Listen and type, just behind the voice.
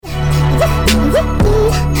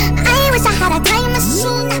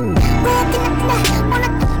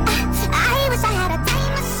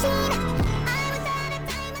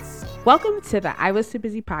Welcome to the I Was Too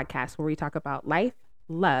Busy podcast, where we talk about life,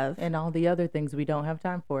 love, and all the other things we don't have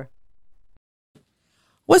time for.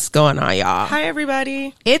 What's going on, y'all? Hi,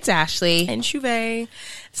 everybody. It's Ashley and Shu-Vai.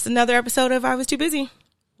 It's another episode of I Was Too Busy.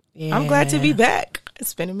 Yeah. I'm glad to be back.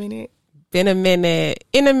 It's been a minute. In a minute,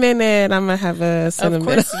 I'm going to have a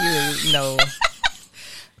sentimental. Of course you know.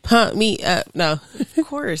 Pump me up. No. Of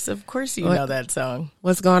course you know that song.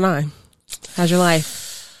 What's going on? How's your life?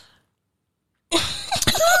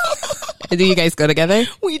 Do you guys go together?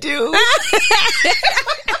 We do.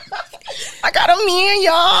 I got a man,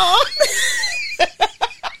 y'all.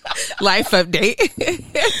 Life update.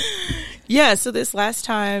 Yeah, so this last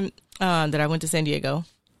time that I went to San Diego,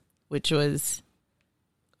 which was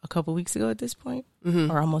a couple weeks ago at this point,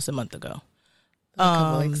 or almost a month ago. A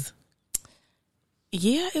couple weeks.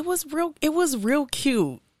 Yeah, it was real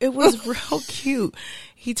cute. It was real cute.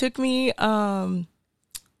 He took me on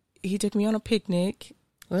a picnic.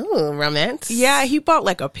 Ooh, romance. Yeah, he bought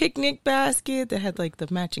like a picnic basket that had like the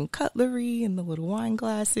matching cutlery and the little wine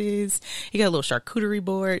glasses. He got a little charcuterie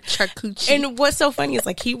board. And what's so funny is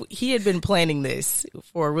like he had been planning this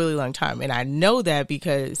for a really long time. And I know that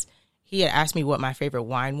because he had asked me what my favorite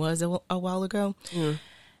wine was a while ago. Mm.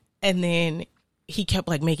 And then he kept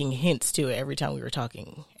like making hints to it every time we were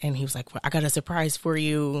talking. And he was like, well, I got a surprise for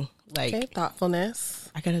you. Like, okay, thoughtfulness.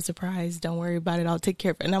 I got a surprise. Don't worry about it. I'll take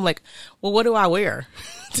care of it. And I'm like, well, what do I wear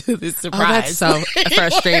to this surprise? Oh, that's so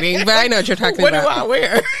frustrating. But I know what you're talking about. What do I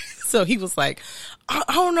wear? So he was like, I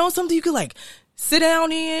don't know, something you could like sit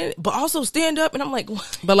down in, but also stand up. And I'm like,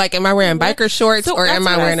 what? But like, am I wearing biker shorts or am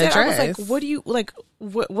I wearing a dress? I was like, what do you like?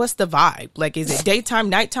 What's the vibe? Like, is it daytime,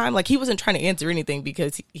 nighttime? Like, he wasn't trying to answer anything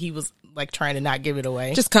because he was like trying to not give it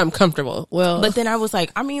away. Just come comfortable. Well, but then I was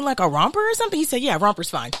like, I mean, like a romper or something. He said, yeah, romper's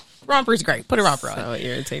fine. Romper's great. Put a romper on. So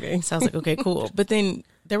irritating. So I was like, okay, cool. But then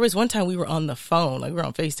there was one time we were on the phone, like we were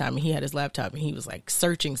on FaceTime, and he had his laptop and he was like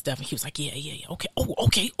searching stuff, and he was like, yeah, okay, oh,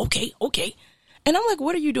 okay. And I'm like,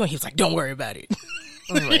 what are you doing? He was like, don't worry about it.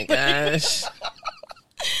 Oh my gosh.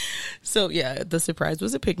 So yeah, the surprise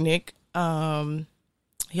was a picnic.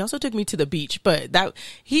 He also took me to the beach, but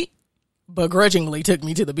he begrudgingly took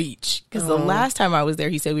me to the beach because the last time I was there,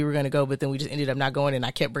 he said we were going to go, but then we just ended up not going, and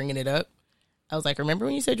I kept bringing it up. I was like, remember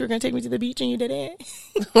when you said you were going to take me to the beach and you didn't?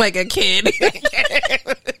 Like a kid.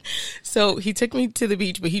 So he took me to the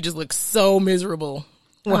beach, but he just looked so miserable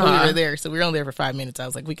while we were there. So we were only there for 5 minutes. I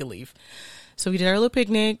was like, we could leave. So we did our little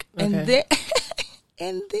picnic, and then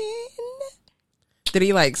did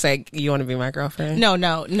he like say, you want to be my girlfriend? No,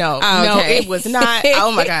 okay. It was not.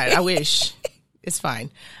 Oh my God, I wish. It's fine.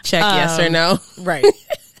 Check yes or no. Right.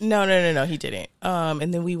 No, he didn't.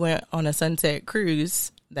 And then we went on a sunset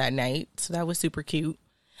cruise that night, so that was super cute.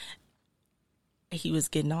 He was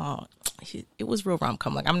getting all. It was real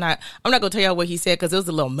rom-com. Like I'm not gonna tell y'all what he said because it was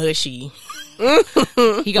a little mushy.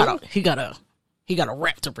 He got a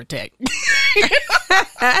rep to protect.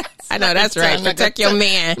 I know that's right. Protect your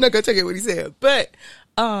man. I'm not gonna tell you what he said, but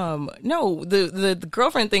no, the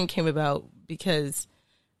girlfriend thing came about because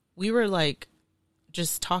we were like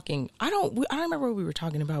just talking. I don't remember what we were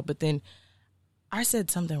talking about, but then I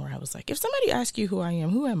said something where I was like, if somebody asks you who I am,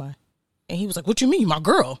 who am I? And he was like, what you mean, my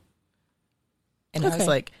girl? And I was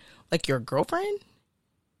like your girlfriend?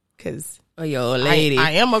 Because your lady.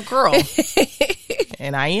 I am a girl.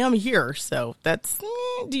 And I am here. So that's,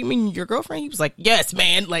 do you mean your girlfriend? He was like, yes,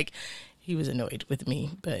 man. Like, he was annoyed with me,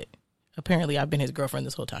 but apparently I've been his girlfriend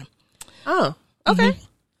this whole time. Oh, okay. Mm-hmm.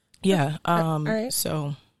 Yeah. All right.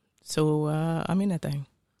 So I'm in that thing.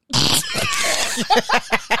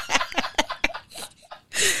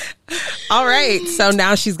 All right. So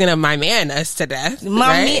now she's going to my man us to death.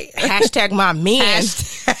 Hashtag my man.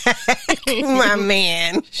 My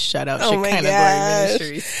man. Shut up. Oh my gosh.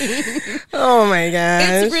 Oh my gosh.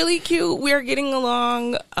 It's really cute. We're getting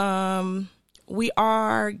along. We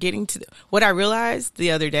are getting to what I realized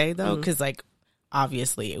the other day though, because like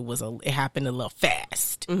obviously it happened a little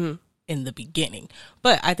fast in the beginning.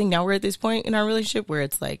 But I think now we're at this point in our relationship where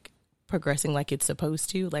it's like progressing like it's supposed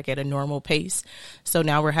to, like at a normal pace. So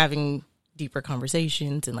now we're having deeper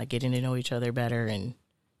conversations and like getting to know each other better, and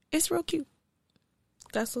it's real cute.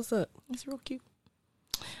 That's what's up. It's real cute.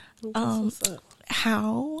 What's up.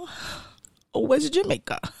 How was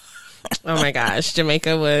Jamaica? Oh my gosh,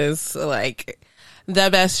 Jamaica was like the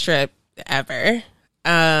best trip ever.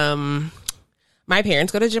 My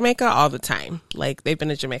parents go to Jamaica all the time. Like they've been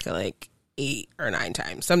to Jamaica like 8 or 9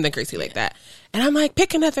 times, something crazy like that. And I'm like,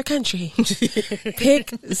 pick another country,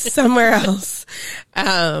 pick somewhere else.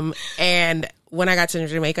 And when I got to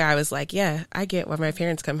Jamaica, I was like, yeah, I get why my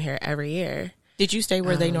parents come here every year. Did you stay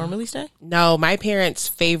where they normally stay? No, my parents'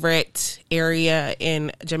 favorite area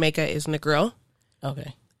in Jamaica is Negril.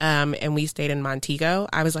 Okay. And we stayed in Montego.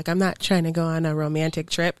 I was like, I'm not trying to go on a romantic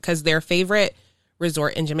trip because their favorite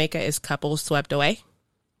resort in Jamaica is Couples Swept Away.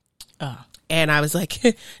 And I was like,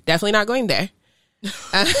 definitely not going there.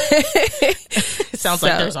 It sounds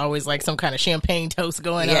like there's always like some kind of champagne toast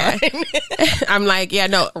going on. I'm like, yeah,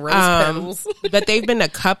 no. Rose petals. But they've been to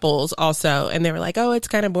Couples also, and they were like, oh, it's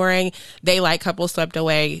kind of boring. They like Couples Swept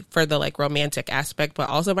Away for the like romantic aspect, but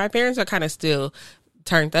also my parents are kind of still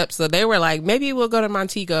turned up. So they were like, maybe we'll go to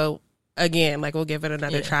Montego again. Like, we'll give it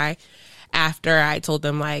another try. After I told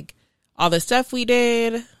them like all the stuff we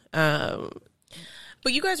did.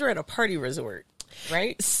 But you guys were at a party resort,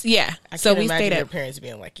 right? Yeah. I so can't we imagine stayed your at. parents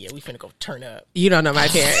being like, "Yeah, we finna go turn up." You don't know my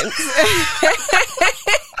parents.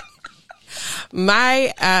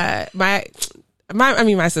 My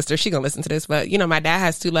sister, she gonna listen to this, but you know, my dad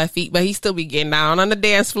has 2 left feet, but he still be getting down on the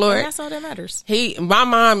dance floor. And that's all that matters. My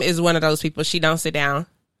mom is one of those people. She don't sit down.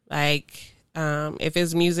 Like, if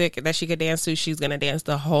it's music that she could dance to, she's gonna dance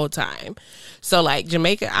the whole time. So like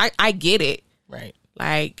Jamaica, I get it. Right.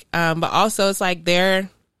 Like, but also it's like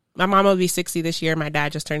my mom will be 60 this year. My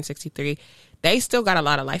dad just turned 63. They still got a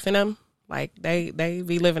lot of life in them. Like they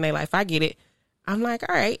be living their life. I get it. I'm like,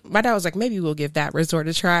 all right. My dad was like, maybe we'll give that resort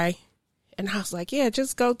a try. And I was like, yeah,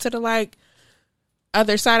 just go to the like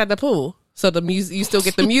other side of the pool. So the music, you still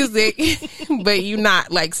get the music, but you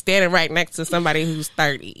not like standing right next to somebody who's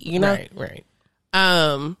 30, you know? Right.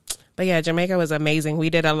 But yeah, Jamaica was amazing. We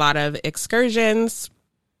did a lot of excursions.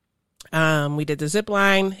 We did the zip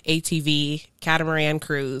line, ATV, catamaran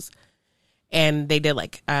cruise, and they did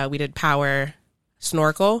like, we did power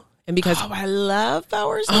snorkel. And because, I love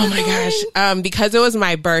power snorkeling. oh my gosh, because it was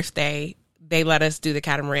my birthday, they let us do the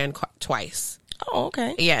catamaran twice. Oh,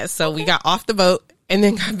 okay. Yeah. So we got off the boat and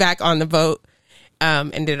then got back on the boat,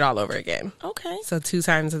 and did it all over again. Okay. So 2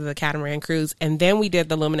 times of the catamaran cruise. And then we did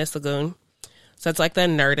the Luminous Lagoon. So it's like the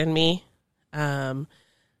nerd in me.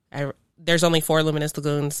 There's only 4 Luminous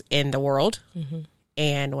Lagoons in the world,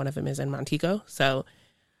 and one of them is in Montego. So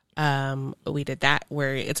we did that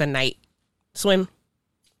where it's a night swim.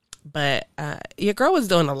 But your girl was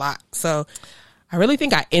doing a lot. So I really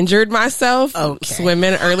think I injured myself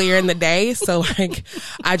swimming earlier in the day. So like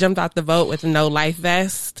I jumped off the boat with no life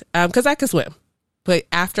vest because I could swim. But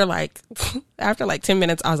after like 10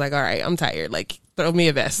 minutes, I was like, all right, I'm tired. Like, throw me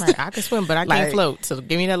a vest. Right, I can swim, but I can't float. So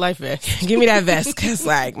give me that life vest. Give me that vest because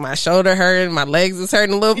like my shoulder hurt, my legs is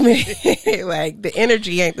hurting a little bit. Like the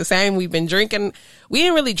energy ain't the same. We've been drinking. We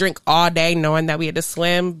didn't really drink all day knowing that we had to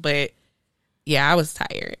swim. But yeah, I was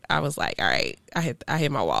tired. I was like, all right, I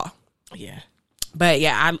hit my wall. Yeah. But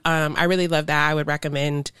yeah, I really love that. I would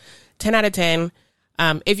recommend 10 out of 10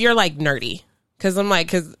 if you're like nerdy. Because I'm like,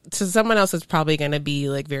 because to someone else it's probably going to be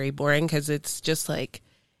like very boring because it's just like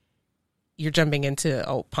you're jumping into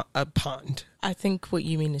a pond. I think what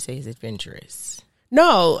you mean to say is adventurous.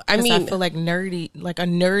 No, I mean, I feel like nerdy, like a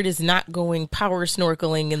nerd is not going power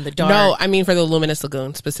snorkeling in the dark. No, I mean for the Luminous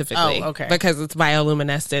Lagoon specifically. Oh, okay. Because it's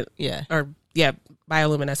bioluminescent. Yeah.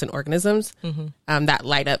 Bioluminescent organisms that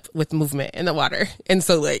light up with movement in the water. And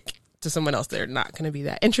so like to someone else, they're not going to be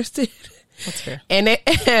that interested. That's fair. And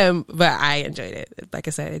but I enjoyed it. Like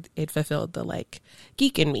I said, it fulfilled the like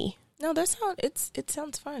geek in me. No, it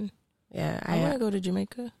sounds fun. Yeah, I want to go to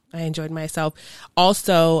Jamaica. I enjoyed myself.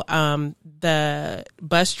 Also, the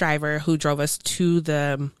bus driver who drove us to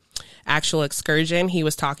the actual excursion, he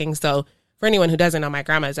was talking. So for anyone who doesn't know, my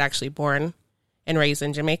grandma is actually born and raised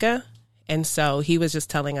in Jamaica. And so he was just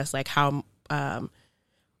telling us like how,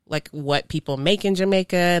 like what people make in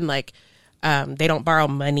Jamaica and like, they don't borrow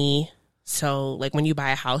money. So like when you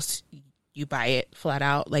buy a house, you buy it flat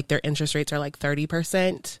out. Like their interest rates are like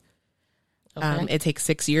 30%. Okay. It takes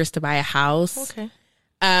 6 years to buy a house. Okay.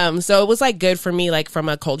 So it was like good for me, like from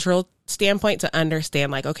a cultural standpoint to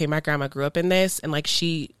understand like, okay, my grandma grew up in this and like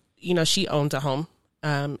she owns a home,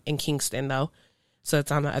 in Kingston though. So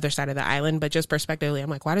it's on the other side of the island, but just perspectively, I'm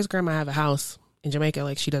like, why does grandma have a house in Jamaica?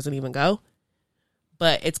 Like she doesn't even go,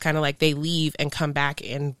 but it's kind of like they leave and come back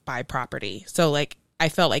and buy property. So like, I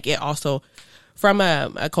felt like it also from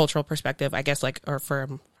a cultural perspective, I guess like, or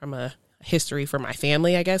from a history for my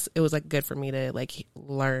family, I guess it was like good for me to like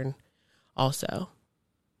learn also.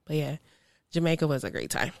 But yeah, Jamaica was a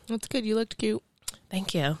great time. That's good. You looked cute.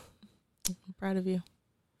 Thank you. I'm proud of you.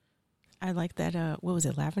 I like that. What was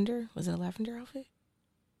it? Lavender? Was it a lavender outfit?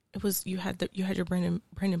 It was. You had your Brandon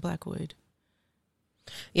Blackwood.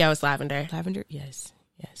 Yeah, it was lavender. Lavender. Yes.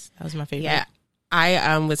 That was my favorite. Yeah,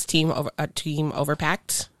 I was team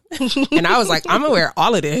overpacked. And I was like, I'm gonna wear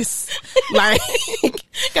all of this. Like,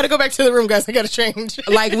 Gotta go back to the room, guys. I gotta change.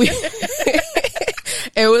 Like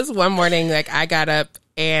it was one morning, like I got up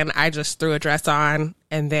and I just threw a dress on,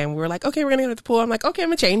 and then we were like, okay, we're gonna go to the pool. I'm like, okay, I'm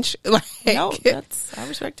gonna change. Like, No, I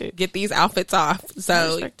respect it. Get these outfits off. So I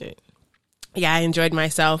respect it. Yeah, I enjoyed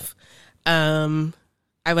myself.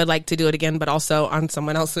 I would like to do it again, but also on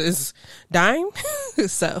someone else's dime.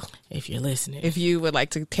 So if you're listening, if you would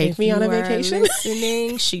like to take me on a vacation,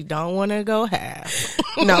 listening, she don't want to go half.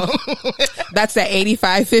 No, that's the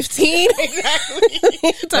 85-15.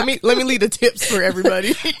 Exactly. let me leave the tips for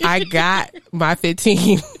everybody. I got my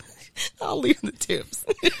 15. I'll leave the tips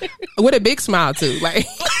With a big smile too. Like,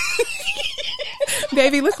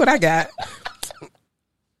 baby, look what I got.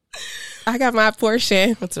 I got my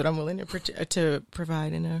portion. That's what I'm willing to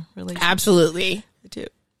provide in a relationship. Absolutely. The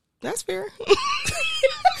tip. That's fair.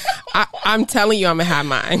 I'm telling you, I'm gonna have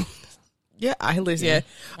mine. Yeah, I listen. Yeah,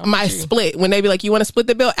 my split. When they be like, "You want to split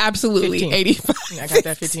the bill?" Absolutely, 15. 85. I got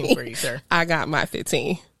that 15 for you, sir. I got my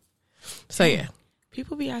 15. So yeah,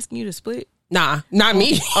 people be asking you to split. Nah, not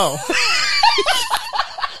me. Oh,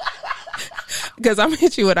 because I'm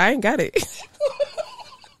hit you with I ain't got it.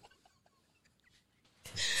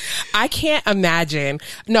 I can't imagine.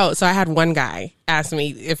 No, so I had one guy ask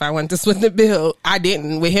me if I wanted to split the bill. I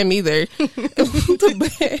didn't with him either.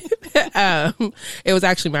 It was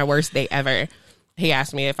actually my worst date ever. He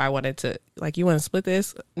asked me if I wanted to, like, you want to split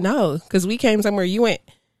this? No, because we came somewhere. You went.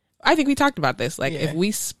 I think we talked about this. Like, if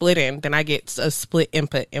we split in, then I get a split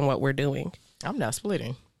input in what we're doing. I'm not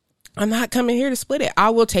splitting. I'm not coming here to split it.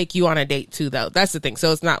 I will take you on a date too, though. That's the thing.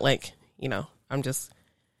 So it's not like, I'm just,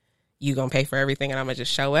 you gonna pay for everything and I'm gonna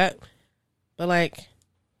just show up. But like,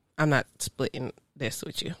 I'm not splitting this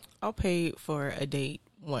with you. I'll pay for a date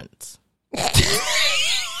once.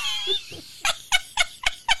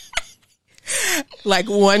 Like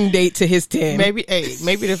one date to his 10. Maybe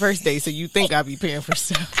the first date, so you think I'll be paying for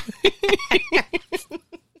stuff.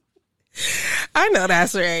 I know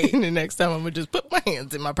that's right. And the next time I'm gonna just put my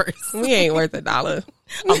hands in my purse. We ain't worth $1.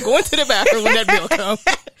 I'm going to the bathroom when that bill comes.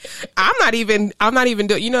 I'm not even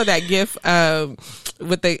doing, that gif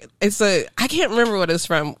with I can't remember what it's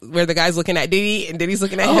from, where the guy's looking at Diddy and Diddy's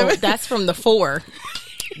looking at him. That's from the 4.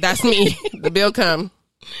 That's me. The bill come.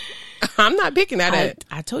 I'm not picking that up.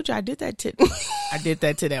 I told you I did that to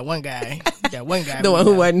that one guy. That one guy. The one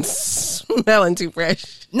who wasn't smelling too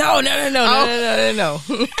fresh. No.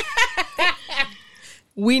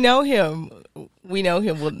 We know him.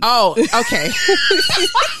 Oh, okay.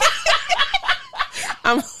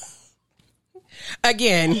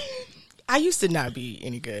 Again, I used to not be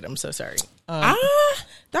any good. I'm so sorry. That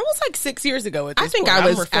was like 6 years ago. At this I think point. I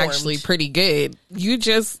was reformed. actually pretty good. You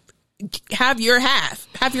just have your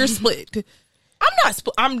split. I'm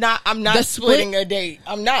not splitting a date.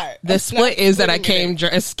 I'm not. The split is that I came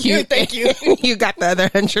dressed cute. Thank you. You got the other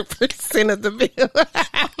 100% of the bill.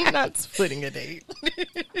 I'm not splitting a date.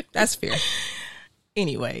 That's fair.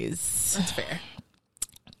 Anyways, That's fair.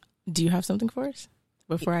 Do you have something for us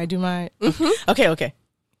before I do my? Mm-hmm. Okay.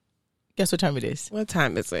 Guess what time it is? What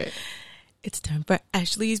time is it? It's time for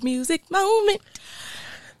Ashley's music moment.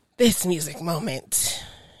 This music moment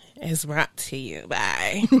is brought to you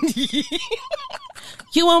by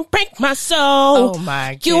You Won't Break My Soul. Oh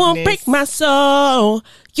my goodness. You won't break my soul.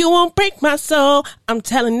 You won't break my soul. I'm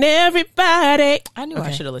telling everybody. I knew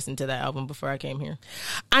I should have listened to that album before I came here.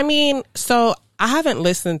 I mean, so I haven't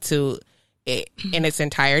listened to it in its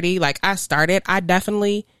entirety. Like, I started, I'm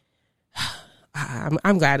glad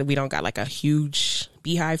that we don't got like a huge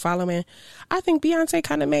Beehive following. I think Beyonce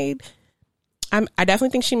kind of made, I definitely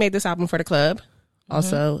think she made this album for the club.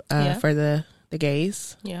 Also, for the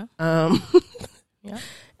gays. Yeah. Yeah.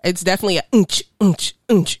 It's definitely a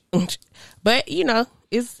but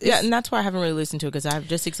it's and that's why I haven't really listened to it, because I've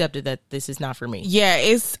just accepted that this is not for me. Yeah,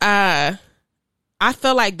 it's I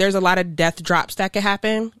feel like there's a lot of death drops that could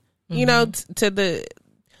happen, to the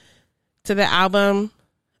album.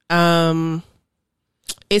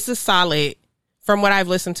 It's a solid, from what I've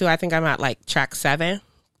listened to, I think I'm at like track 7,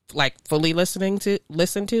 like fully listen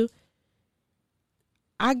to.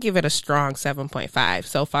 I give it a strong 7.5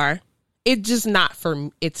 so far. It's just not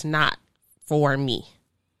it's not for me.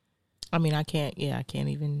 I mean, I can't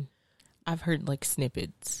even, I've heard like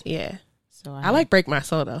snippets. Yeah. So I like Break My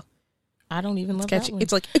Soul though. I don't even love that one.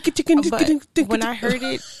 It's like, but when I heard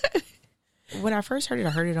it, when I first heard it,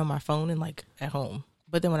 I heard it on my phone and like at home.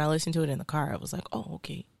 But then when I listened to it in the car, I was like, oh,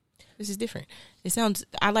 okay, this is different.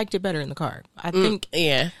 I liked it better in the car. I think,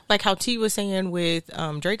 like how T was saying with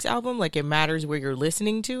Drake's album, like it matters where you're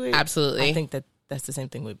listening to it. Absolutely. I think that's the same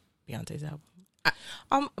thing with Beyonce's album.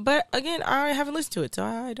 But again, I haven't listened to it, so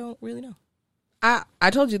I don't really know. I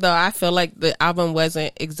told you though, I feel like the album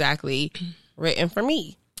wasn't exactly written for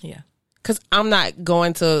me. Yeah. Because I'm not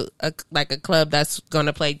going to a club that's going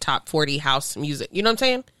to play top 40 house music. You know what I'm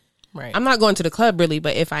saying? Right. I'm not going to the club really,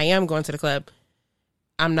 but if I am going to the club,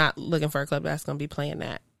 I'm not looking for a club that's going to be playing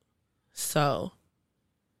that. So.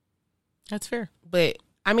 That's fair. But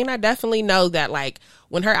I mean, I definitely know that like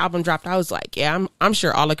when her album dropped, I was like, yeah, I'm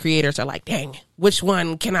sure all the creators are like, dang, which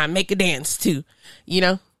one can I make a dance to? You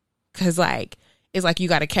know? Because like, it's like you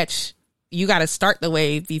got to start the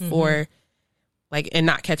wave before like, and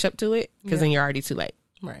not catch up to it because then you're already too late.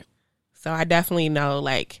 Right. So I definitely know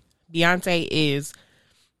like Beyonce is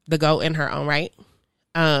the GOAT in her own right.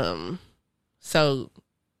 So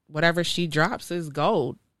whatever she drops is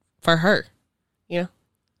gold for her. You know?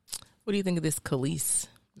 What do you think of this Khalees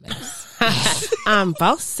mess? I'm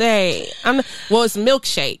bossy. Well, it's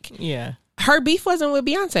Milkshake. Yeah. Her beef wasn't with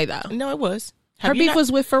Beyonce though. No, it was. Her beef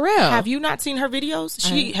was with Pharrell. Have you not seen her videos?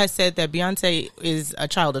 She has said that Beyonce is a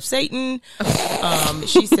child of Satan.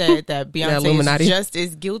 She said that Beyonce is just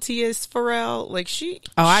as guilty as Pharrell. Like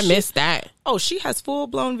I missed that. Oh, she has full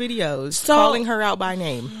blown videos calling her out by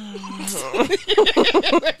name.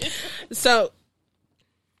 So,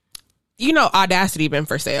 you know, Audacity been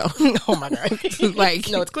for sale. Oh my God! Like,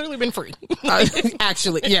 no, it's clearly been free.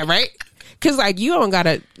 Actually, yeah, right. Because like you don't got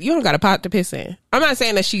a pot to piss in. I'm not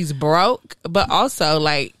saying that she's broke, but also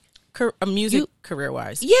like a music career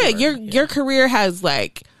wise. Yeah, sure. Your career has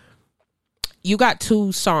like you got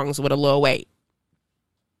 2 songs with a little weight,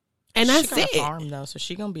 and that's she got it. A farm though, so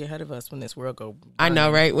she gonna be ahead of us when this world go. I know,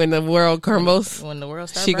 right? When the world crumbles, when the world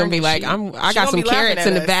starts, she gonna be like, I got some carrots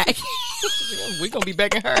in the back. We gonna be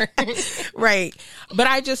begging her, right? But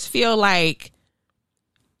I just feel like.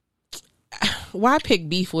 Why pick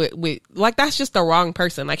beef with like that's just the wrong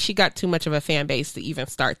person. Like she got too much of a fan base to even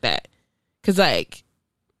start that. Cause like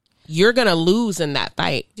you're gonna lose in that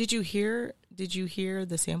fight. Did you hear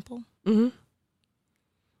the sample? Mm-hmm.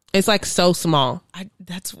 It's like so small.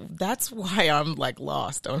 That's why I'm like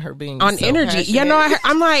lost on her being on so energy. passionate. Yeah, no,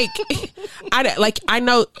 I'm like I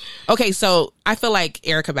know. Okay, so I feel like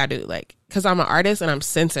Erykah Badu, like because I'm an artist and I'm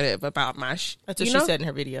sensitive about my. That's what she said in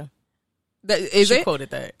her video. She quoted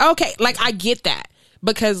that. Okay, like I get that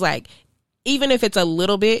because like even if it's a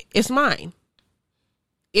little bit, it's mine.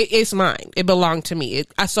 It's mine. It belonged to me.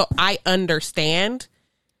 So I understand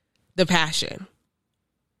the passion,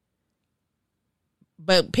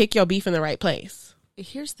 but pick your beef in the right place.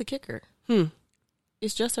 Here's the kicker.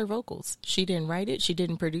 It's just her vocals. She didn't write it. She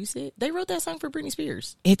didn't produce it. They wrote that song for Britney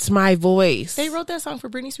Spears. It's my voice. They wrote that song for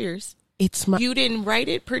Britney Spears. You didn't write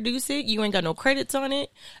it, produce it. You ain't got no credits on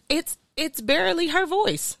it. It's barely her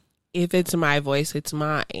voice. If it's my voice, it's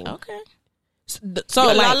mine. Okay. So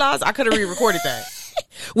like, I could have re-recorded that.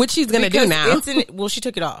 Which she's gonna do now. Well, she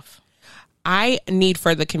took it off. I need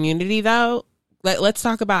for the community though. Let's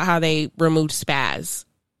talk about how they removed spaz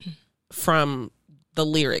from the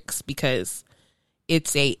lyrics because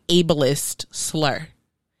it's a ableist slur.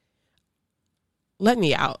 Let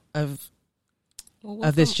me out of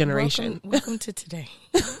this generation. Welcome to today.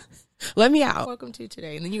 Let me out. Welcome to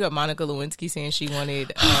today. And then you got Monica Lewinsky saying she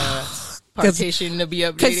wanted partition to be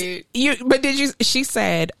updated. She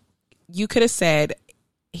said, you could have said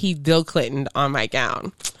he Bill Clinton on my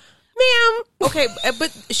gown. Ma'am. Okay,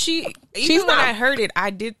 but when I heard it, I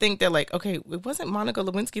did think that like, okay, it wasn't Monica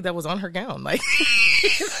Lewinsky that was on her gown. Like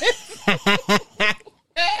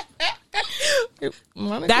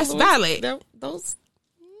that's valid.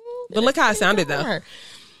 But look how it sounded though.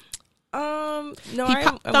 No, he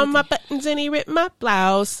popped on my buttons and he ripped my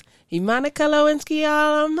blouse. He Monica Lewinsky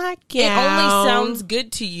all on my gown. It only sounds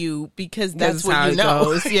good to you because that's what you know.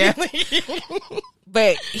 Goes. Yeah.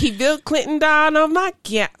 But he Bill Clinton down on my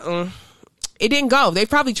gown. It didn't go. They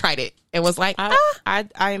probably tried it and was like,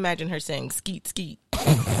 I imagine her saying skeet skeet.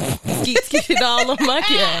 Skeet skeet all on my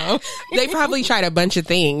gown. They probably tried a bunch of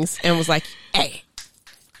things and was like, hey,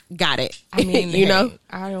 got it. I mean, you know,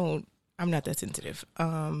 I'm not that sensitive.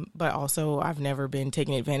 But also I've never been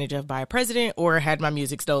taken advantage of by a president or had my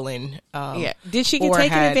music stolen. Yeah. Did she get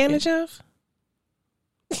taken advantage of?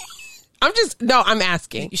 I'm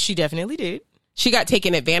asking. She definitely did. She got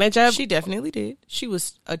taken advantage of? She definitely did. She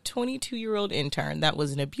was a 22-year-old intern. That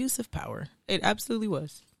was an abuse of power. It absolutely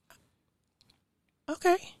was.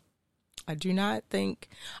 Okay. I do not think...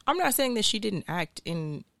 I'm not saying that she didn't act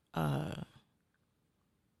in...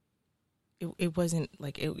 It wasn't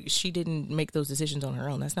like... she didn't make those decisions on her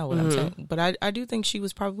own. That's not what I'm saying. But I do think she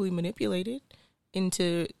was probably manipulated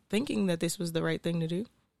into thinking that this was the right thing to do.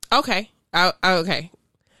 Okay. Okay.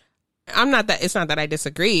 It's not that I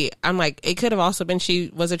disagree. I'm like, it could have also been she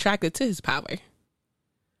was attracted to his power.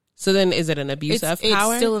 So then is it an abuse of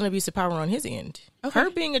power? It's still an abuse of power on his end. Okay.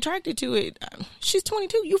 Her being attracted to it, she's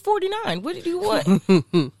 22, you 49. What did you want?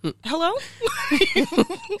 Hello?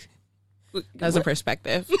 That's a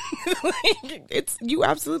perspective. It's you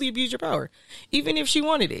absolutely abuse your power. Even if she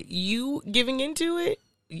wanted it, you giving into it,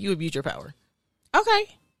 you abuse your power.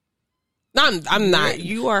 Okay. No, I'm not.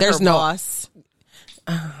 You are There's her boss.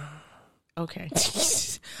 Okay.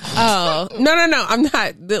 Oh, no. I'm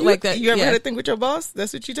not like that. You ever had a thing with your boss?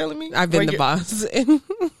 That's what you're telling me? I've been the boss.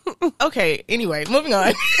 Okay. Anyway, moving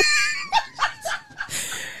on.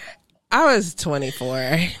 I was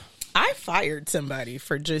 24. I fired somebody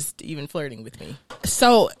for just even flirting with me.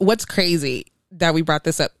 So what's crazy that we brought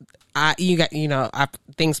this up?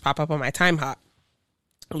 Things pop up on my time hop.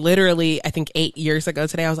 Literally, I think 8 years ago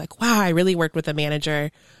today, I was like, wow, I really worked with a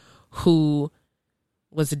manager who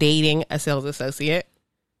was dating a sales associate.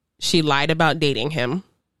 She lied about dating him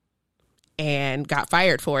and got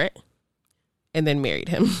fired for it and then married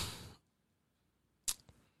him.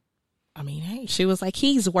 I mean, hey. She was like,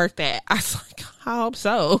 he's worth it. I was like, I hope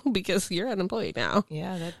so, because you're unemployed now.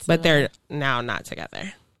 Yeah, that's. But they're now not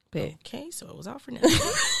together. But, okay, so it was all for nothing.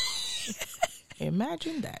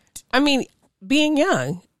 Imagine that. I mean, being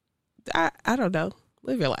young, I don't know.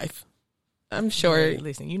 Live your life. I'm sure. Hey,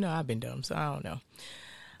 listen, you know I've been dumb, so I don't know.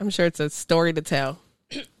 I'm sure it's a story to tell.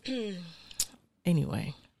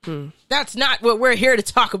 Anyway, that's not what we're here to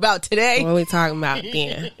talk about today. What are we talking about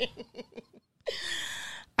then?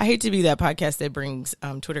 I hate to be that podcast that brings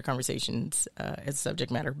Twitter conversations as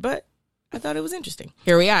subject matter, but I thought it was interesting.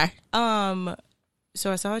 Here we are.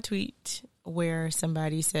 So I saw a tweet where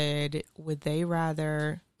somebody said, would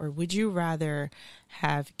you rather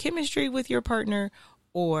have chemistry with your partner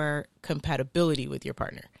or compatibility with your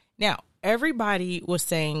partner? Now, everybody was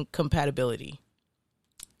saying compatibility.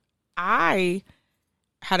 I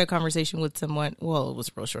had a conversation with someone. Well, it was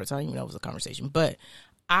real short, so I don't even know it was a conversation. But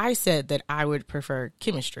I said that I would prefer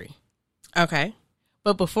chemistry. Okay.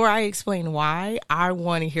 But before I explain why, I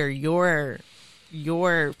want to hear your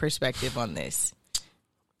perspective on this.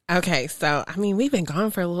 Okay, so, I mean, we've been gone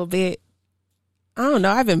for a little bit. I don't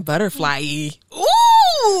know. I've been butterfly-y.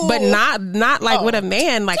 Ooh! But not like with a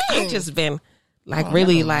man. Like, I've just been, like,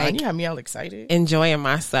 really, like... You have me all excited. Enjoying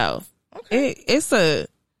myself. Okay.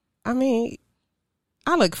 I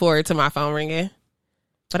look forward to my phone ringing.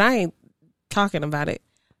 But I ain't talking about it.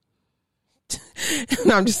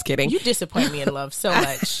 No, I'm just kidding. You disappoint me in love so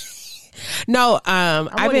much. No, I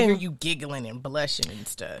want to hear you giggling and blushing and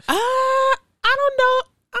stuff. I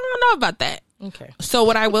don't know about that. Okay. So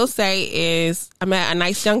what I will say is I met a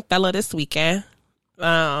nice young fella this weekend.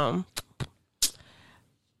 My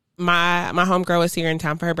homegirl was here in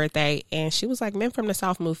town for her birthday, and she was like, men from the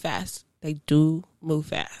South move fast. They do move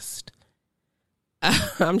fast.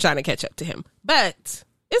 I'm trying to catch up to him. But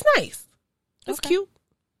it's nice. It's cute.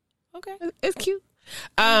 Okay. It's cute.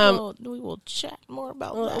 We will chat more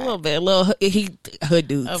about that. A little bit. He hood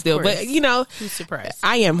dude of still. Course. But, you know. Who's surprised?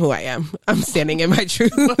 I am who I am. I'm standing in my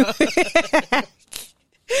truth.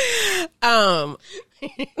 But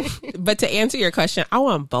to answer your question, I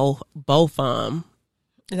want both. No,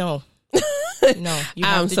 you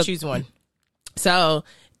have to choose one. So,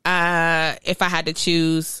 if I had to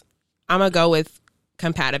choose, I'm gonna go with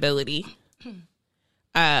compatibility.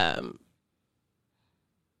 I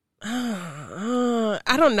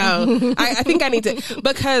don't know. I think I need to,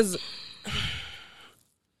 because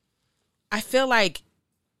I feel like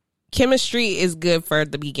chemistry is good for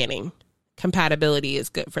the beginning. Compatibility is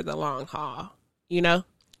good for the long haul. You know,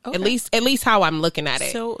 okay. At least how I'm looking at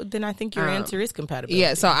it. So then I think your answer is compatibility.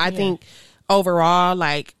 Yeah. So I think overall,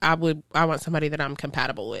 like I want somebody that I'm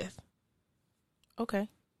compatible with. Okay.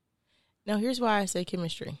 Now here's why I say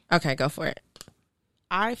chemistry. Okay, go for it.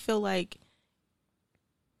 I feel like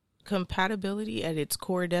compatibility at its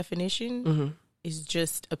core definition is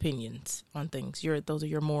just opinions on things. Those are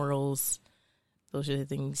your morals. Those are the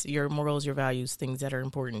things, your morals, your values, things that are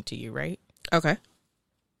important to you, right? Okay.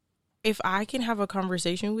 If I can have a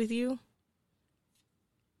conversation with you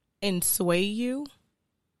and sway you,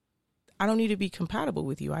 I don't need to be compatible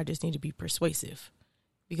with you. I just need to be persuasive,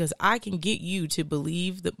 because I can get you to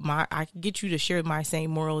believe that I can get you to share my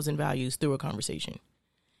same morals and values through a conversation.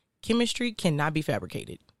 Chemistry cannot be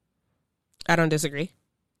fabricated. I don't disagree.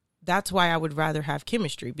 That's why I would rather have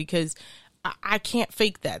chemistry, because I can't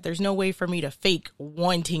fake that. There's no way for me to fake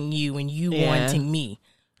wanting you and you wanting me.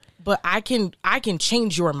 But I can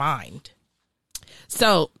change your mind.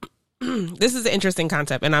 So this is an interesting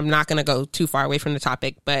concept, and I'm not going to go too far away from the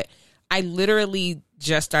topic, but I literally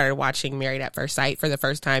just started watching Married at First Sight for the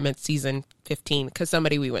first time in season 15, because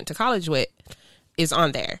somebody we went to college with is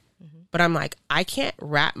on there. But I'm like, I can't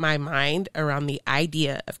wrap my mind around the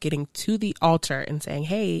idea of getting to the altar and saying,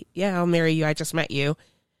 hey, yeah, I'll marry you. I just met you.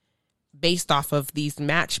 Based off of these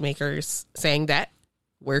matchmakers saying that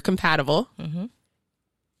we're compatible. Mm-hmm.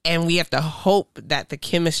 And we have to hope that the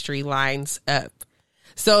chemistry lines up.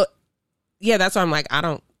 So, yeah, that's why I'm like,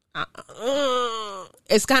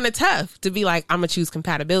 it's kind of tough to be like, I'm going to choose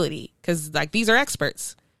compatibility. Because, like, these are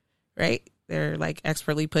experts, right? They're, like,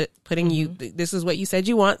 expertly putting you, this is what you said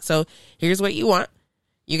you want. So, here's what you want.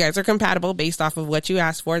 You guys are compatible based off of what you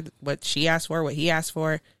asked for, what she asked for, what he asked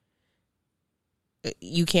for.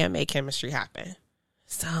 You can't make chemistry happen.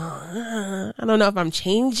 So, I don't know if I'm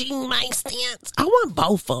changing my stance. I want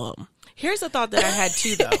both of them. Here's a thought that I had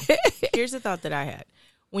too, though. Here's a thought that I had.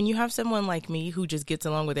 When you have someone like me who just gets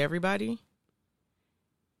along with everybody,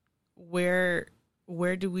 where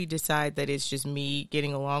do we decide that it's just me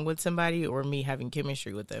getting along with somebody or me having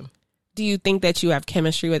chemistry with them? Do you think that you have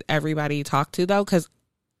chemistry with everybody you talk to, though? Because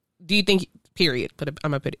do you think, period,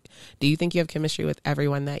 do you think you have chemistry with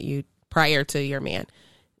everyone that you, prior to your man,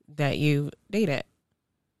 that you dated?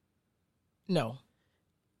 No.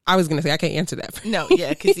 I was gonna say I can't answer that. No, yeah,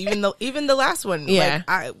 because even the last one, yeah,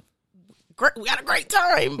 we had a great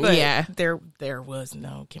time, but yeah, there was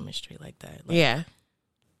no chemistry like that. Like, yeah,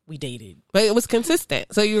 we dated, but it was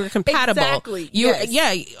consistent, so you were compatible. Exactly.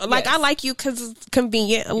 Yeah, like I like you because it's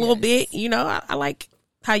convenient a little bit. You know, I like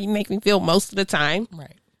how you make me feel most of the time.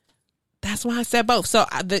 Right. That's why I said both. So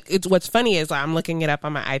what's funny is I'm looking it up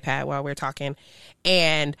on my iPad while we're talking,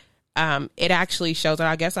 and it actually shows,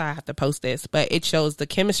 I guess I have to post this, but it shows the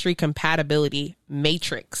chemistry compatibility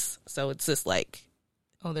matrix. So it's just like,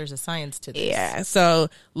 oh, there's a science to this. Yeah. So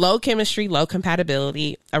low chemistry, low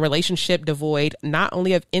compatibility, a relationship devoid not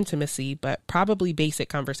only of intimacy, but probably basic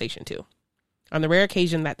conversation too. On the rare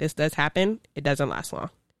occasion that this does happen, it doesn't last long.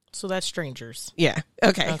 So that's strangers. Yeah.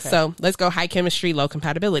 Okay. So let's go high chemistry, low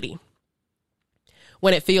compatibility.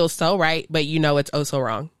 When it feels so right, but you know it's oh so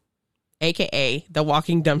wrong. AKA the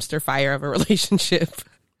walking dumpster fire of a relationship.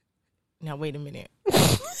 Now, wait a minute.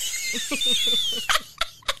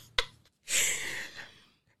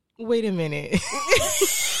 Wait a minute.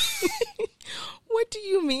 What do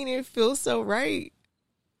you mean it feels so right?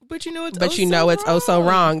 But you know it's it's oh so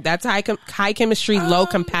wrong. That's high chemistry, low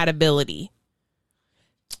compatibility.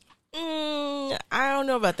 I don't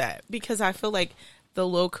know about that because I feel like the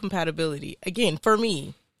low compatibility, again, for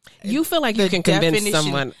me, you feel like you can convince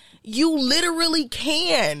someone. You literally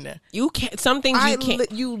can. You can't. Some things you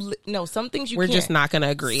can't. No, some things you We're can't. just not going to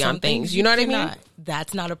agree on things. You know what I mean?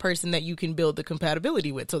 That's not a person that you can build the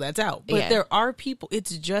compatibility with, so that's out. But there are people,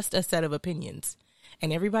 it's just a set of opinions.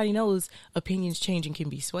 And everybody knows opinions change and can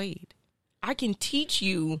be swayed. I can teach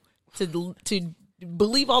you to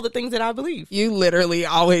believe all the things that I believe. You literally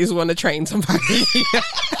always want to train somebody.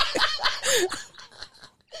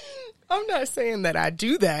 I'm not saying that I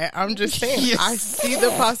do that. I'm just saying I see the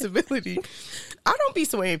possibility. I don't be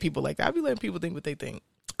swaying people like that. I be letting people think what they think.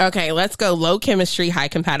 Okay, let's go low chemistry, high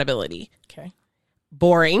compatibility. Okay.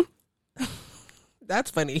 Boring.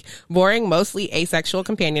 That's funny. Boring, mostly asexual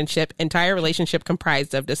companionship. Entire relationship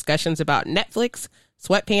comprised of discussions about Netflix,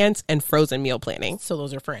 sweatpants, and frozen meal planning. So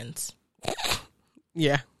those are friends.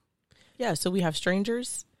 Yeah. Yeah, so we have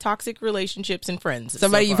strangers, toxic relationships, and friends.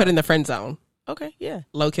 Somebody you put in the friend zone. Okay, yeah.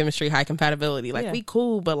 Low chemistry, high compatibility. Like, we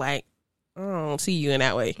cool, but like, I don't see you in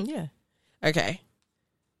that way. Yeah. Okay.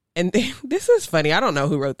 And this is funny. I don't know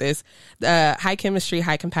who wrote this. High chemistry,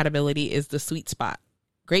 high compatibility is the sweet spot.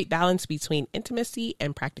 Great balance between intimacy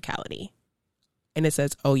and practicality. And it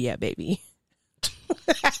says, oh yeah, baby.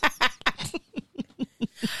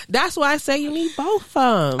 That's why I say you need both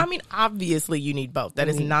of them. I mean, obviously you need both. That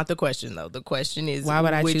is not the question, though. The question is, why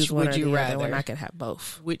would I choose one would you rather when I could have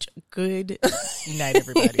both? Which good night,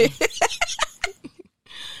 everybody.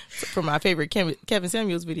 For my favorite Kevin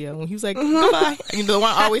Samuels video, when he was like, goodbye. You know, the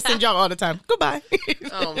one I always send y'all all the time. Goodbye.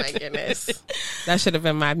 Oh my goodness. That should have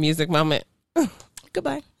been my music moment.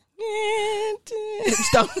 Goodbye.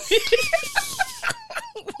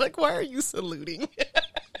 Like, why are you saluting?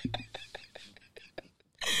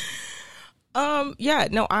 Yeah,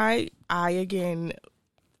 no, I again,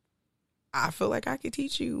 I feel like I could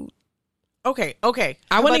teach you. Okay.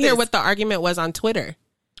 I want to hear what the argument was on Twitter.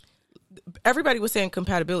 Everybody was saying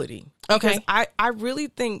compatibility. Okay. Because I really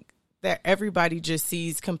think that everybody just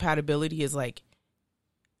sees compatibility as like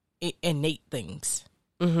innate things.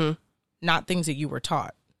 Mm-hmm. Not things that you were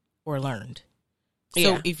taught or learned.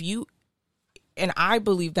 Yeah. So if you, and I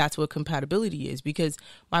believe that's what compatibility is, because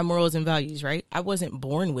my morals and values, right? I wasn't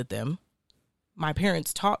born with them. My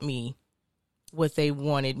parents taught me what they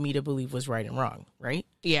wanted me to believe was right and wrong, right?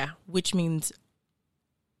 Yeah. Which means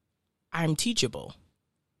I'm teachable.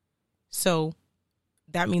 So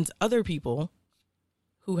that means other people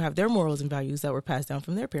who have their morals and values that were passed down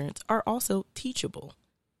from their parents are also teachable.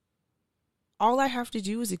 All I have to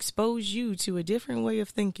do is expose you to a different way of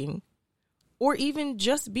thinking, or even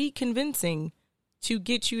just be convincing to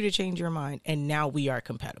get you to change your mind. And now we are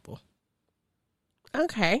compatible.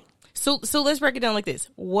 Okay. So let's break it down like this.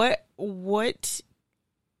 What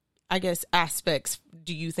I guess aspects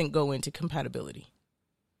do you think go into compatibility?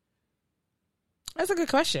 That's a good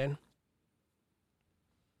question.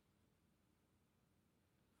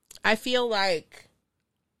 I feel like,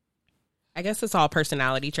 I guess it's all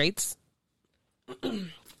personality traits.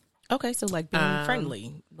 Okay, so like being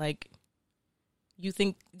friendly. Like, do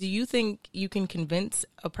you think you can convince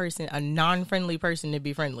a non-friendly person to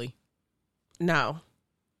be friendly? No.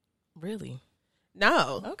 Really?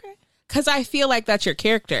 No. Okay. Because I feel like that's your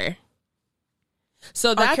character.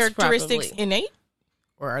 So that's Are characteristics probably, innate,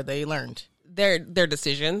 or are they learned? They're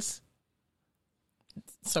decisions.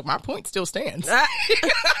 So my point still stands.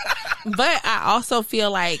 But I also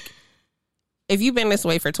feel like if you've been this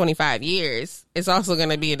way for 25 years, it's also going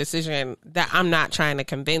to be a decision that I'm not trying to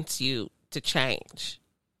convince you to change.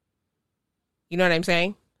 You know what I'm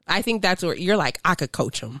saying? I think that's where you're like, I could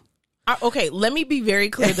coach them. Okay, let me be very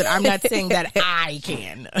clear that I'm not saying that I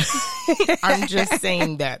can. I'm just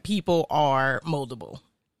saying that people are moldable.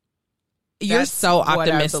 You're That's so what I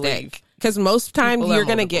optimistic. believe. Because most times People are you're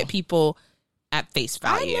going to moldable. get people at face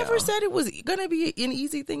value. I never said it was going to be an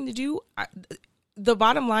easy thing to do. The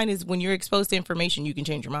bottom line is when you're exposed to information, you can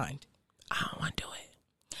change your mind. I don't want to do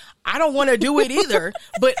it. I don't want to do it either,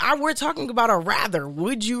 but we're talking about a rather.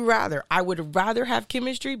 Would you rather? I would rather have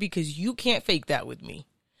chemistry because you can't fake that with me.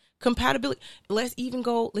 Compatibility. Let's even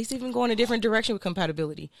go in a different direction with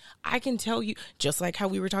compatibility. I can tell you, just like how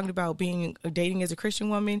we were talking about dating as a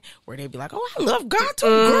Christian woman, where they'd be like, "Oh, I love God too,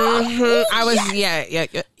 girl." Ooh, I was, yes. yeah.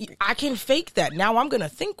 I can fake that. Now I'm gonna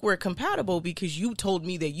think we're compatible because you told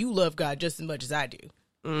me that you love God just as much as I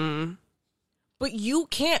do. But you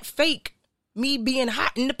can't fake me being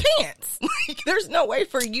hot in the pants. Like, there's no way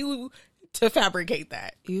for you to fabricate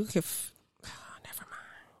that. You could. Never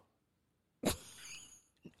mind.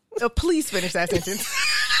 Please finish that sentence.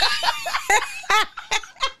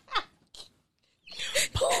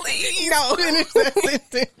 Please finish that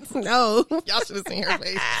sentence. No. Y'all should have seen her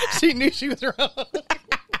face. She knew she was wrong.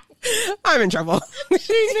 I'm in trouble.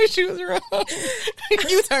 She knew she was wrong.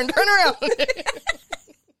 You turn around.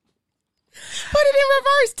 Put it in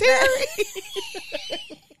reverse,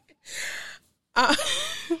 Terry.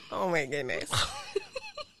 Oh my goodness.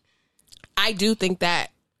 I do think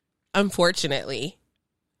that, unfortunately,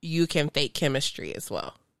 you can fake chemistry as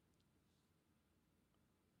well.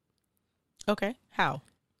 Okay. How?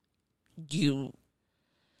 You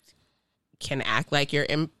can act like you're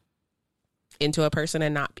into a person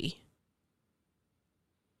and not be.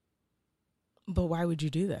 But why would you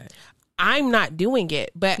do that? I'm not doing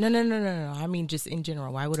it, but No. I mean, just in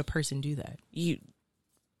general, why would a person do that?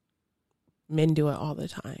 Men do it all the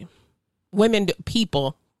time.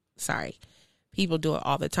 People do it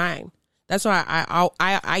all the time. That's why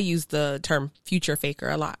I use the term future faker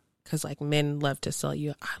a lot, because like men love to sell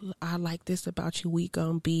you. I like this about you. We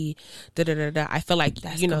gonna be da da da da. I feel like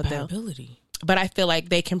That's compatibility, but I feel like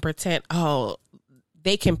they can pretend. Oh,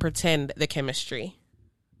 they can pretend the chemistry.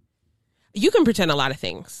 You can pretend a lot of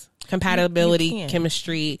things. Compatibility,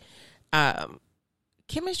 chemistry.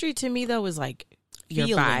 Chemistry to me though is like your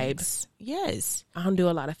feelings. vibes. Yes, I don't do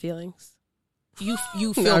a lot of feelings. You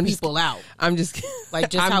feel people out. I'm just like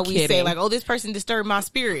just I'm how we kidding. say like, oh, this person disturbed my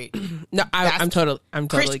spirit. No, I'm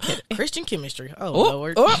totally kidding. Christian chemistry. Oh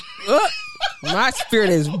Lord, my spirit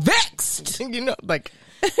is vexed. You know, like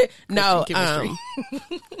no. chemistry.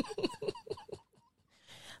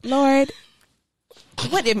 Lord,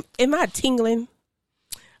 what am I tingling?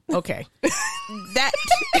 Okay, that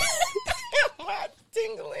am I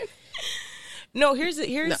tingling? No, here's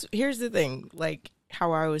the thing. Like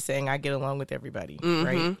how I was saying, I get along with everybody,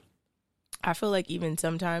 right? I feel like even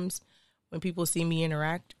sometimes when people see me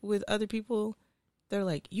interact with other people, they're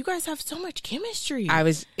like, "You guys have so much chemistry."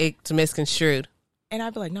 It's misconstrued, and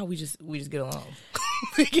I'd be like, "No, we just get along."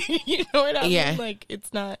 You know what I mean? Like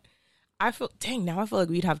it's not. I feel like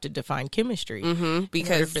we'd have to define chemistry because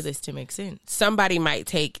in order for this to make sense. Somebody might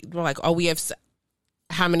take like, "Oh, we have."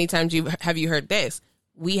 How many times have you heard this?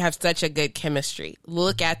 We have such a good chemistry.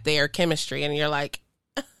 Look at their chemistry, and you're like,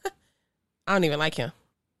 I don't even like him.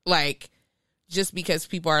 Like, just because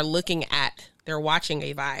people are they're watching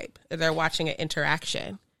a vibe, they're watching an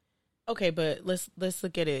interaction. Okay, but let's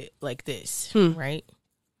look at it like this, right?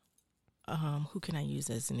 Who can I use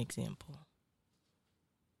as an example?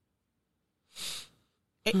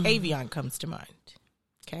 Avion comes to mind.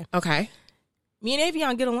 Okay. Me and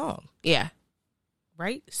Avion get along. Yeah.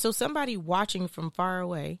 Right? So somebody watching from far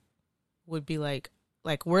away would be like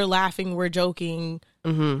we're laughing, we're joking,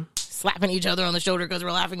 slapping each other on the shoulder because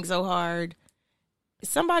we're laughing so hard.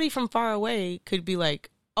 Somebody from far away could be like,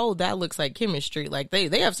 oh, that looks like chemistry. Like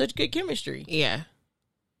they have such good chemistry. Yeah.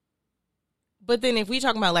 But then if we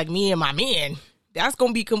talk about like me and my man, that's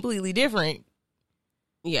going to be completely different.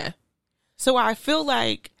 Yeah. So I feel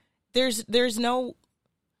like there's no,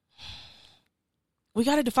 we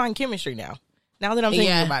got to define chemistry now. Now that I'm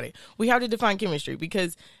thinking about it, we have to define chemistry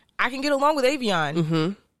because I can get along with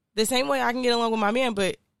Avion the same way I can get along with my man,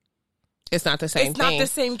 but it's not the same it's thing. not the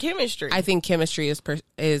same chemistry. I think chemistry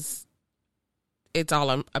is it's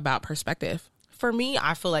all about perspective. For me,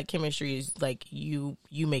 I feel like chemistry is like you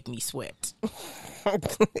make me sweat.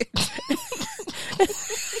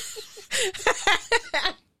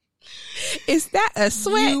 Is that a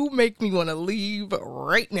sweat? You make me want to leave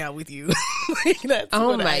right now with you. Like, that's oh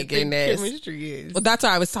what my I goodness. think chemistry is. Well, that's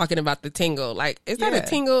why I was talking about the tingle. Like, is that a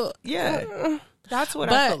tingle? Yeah. That's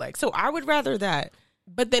what I feel like. So I would rather that.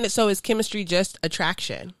 But then, so is chemistry just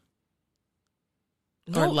attraction?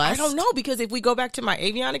 No, or lust? I don't know, because if we go back to my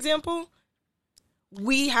Avion example,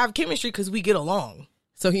 we have chemistry because we get along.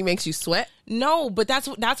 So he makes you sweat? No, but that's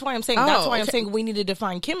why I'm saying I'm saying we need to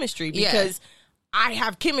define chemistry, because I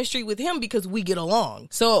have chemistry with him because we get along.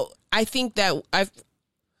 So I think that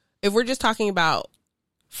if we're just talking about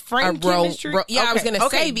friend chemistry, I was going to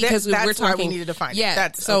say, because we're talking, we need to define. Yeah,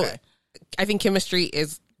 that's so okay. I think chemistry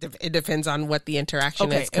it depends on what the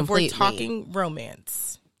interaction is. Completely. If we're talking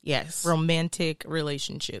romance, yes, romantic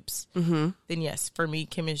relationships, then yes, for me,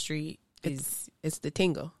 chemistry is it's the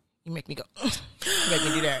tingle. You make me go. You make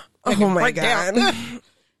me do that. Oh my God!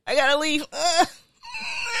 I gotta leave.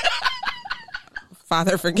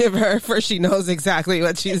 Father, forgive her, for she knows exactly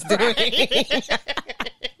what she's doing.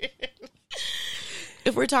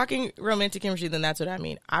 If we're talking romantic chemistry, then that's what I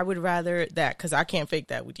mean. I would rather that, because I can't fake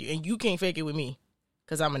that with you, and you can't fake it with me,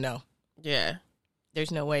 because I'm a no. Yeah,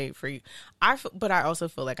 there's no way for you. But I also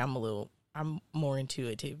feel like I'm more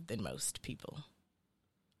intuitive than most people.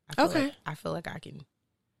 I feel like I can.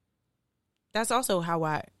 That's also how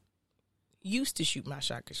I used to shoot my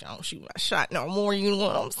shot, because I don't shoot my shot no more. You know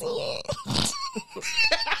what I'm saying?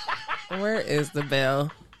 Where is the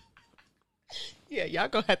bell? Yeah, y'all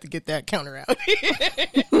gonna have to get that counter out.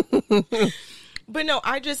 But no,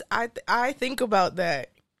 I think about that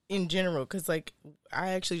in general, because like I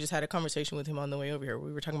actually just had a conversation with him on the way over here.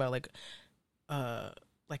 We were talking about like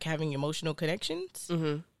having emotional connections.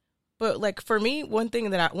 But like for me, one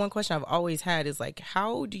question I've always had is like,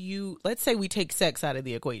 how do you? Let's say we take sex out of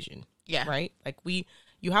the equation. Yeah. Right. Like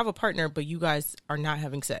you have a partner, but you guys are not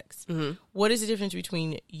having sex. What is the difference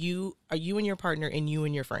between you and your partner and you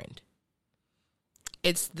and your friend?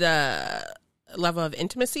 It's the level of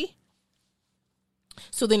intimacy.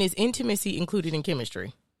 So then is intimacy included in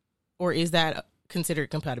chemistry, or is that considered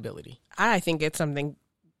compatibility? I think it's something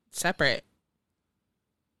separate.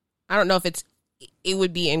 I don't know if it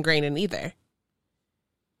would be ingrained in either. I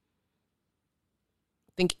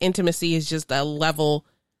think intimacy is just a level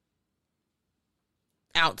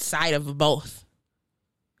outside of both.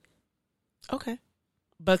 Okay.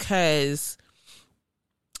 Because,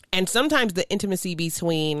 and sometimes the intimacy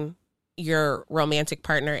between your romantic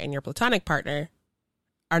partner and your platonic partner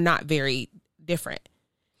are not very different.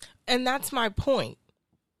 And that's my point.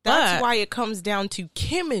 That's why it comes down to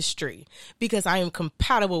chemistry, because I am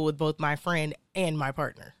compatible with both my friend and my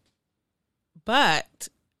partner. But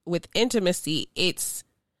with intimacy,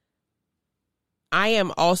 I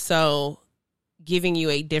am also giving you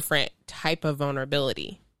a different type of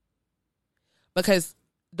vulnerability. Because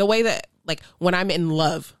the way that, like, when I'm in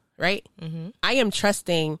love, right? I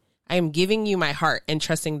am giving you my heart and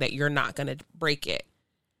trusting that you're not going to break it.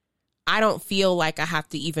 I don't feel like I have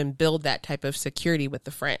to even build that type of security with the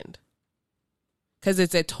friend, because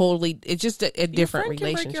it's just a different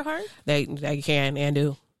relationship. Can break your heart? They can and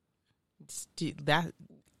do.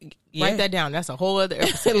 Write that down. That's a whole other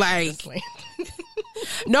episode.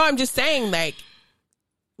 No, I'm just saying, like,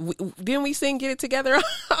 didn't we sing "Get It Together"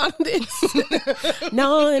 on this?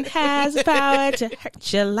 No one has the power to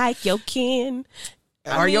hurt you like your kin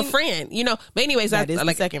or your friend, you know. But anyways, that is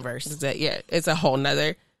like the second verse. It's a whole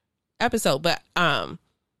nother episode, but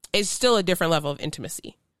it's still a different level of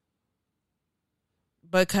intimacy,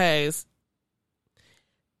 because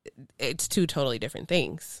it's two totally different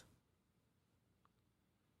things.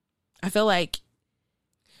 I feel like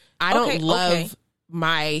I don't love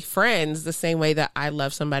my friends the same way that I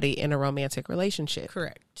love somebody in a romantic relationship.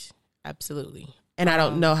 Correct. Absolutely. And I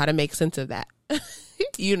don't know how to make sense of that.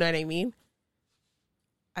 You know what I mean?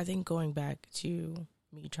 I think going back to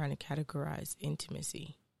me trying to categorize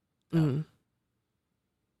intimacy. I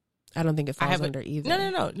don't think it falls under either.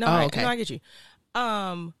 No. Oh, okay. No, I get you.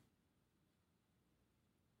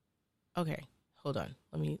 Okay, hold on.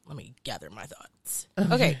 Let me gather my thoughts.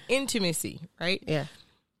 Okay, intimacy, right? Yeah.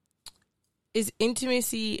 Is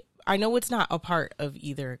intimacy? I know it's not a part of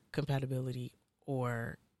either compatibility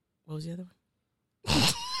or what was the other one?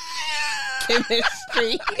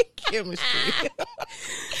 Chemistry. We're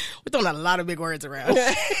throwing a lot of big words around.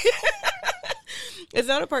 It's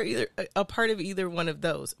not a part of either one of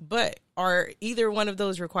those. But are either one of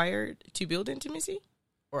those required to build intimacy,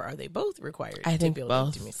 or are they both required? I think to build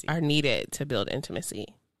both intimacy? are needed to build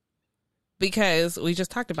intimacy. Because we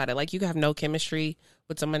just talked about it. Like, you can have no chemistry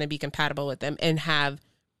with someone and be compatible with them and have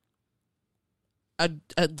a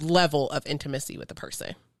level of intimacy with the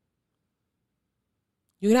person.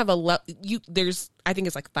 You can have there's, I think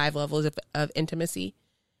it's like 5 levels of intimacy.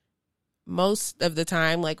 Most of the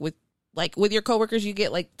time, like with your coworkers, you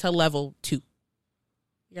get like to level 2.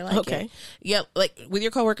 You're like, okay. Yeah. Like with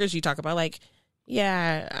your coworkers, you talk about like,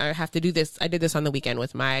 yeah, I have to do this. I did this on the weekend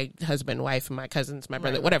with my husband, wife, my cousins, my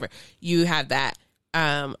brother, whatever. You have that.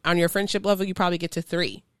 On your friendship level, you probably get to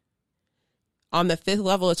 3. On the 5th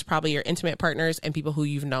level, it's probably your intimate partners and people who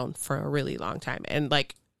you've known for a really long time. And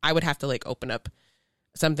like, I would have to like open up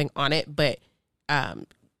something on it, but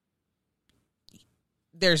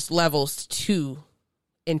there's levels to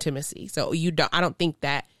intimacy. So I don't think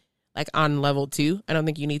that like on level 2, I don't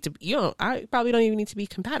think you need to, I probably don't even need to be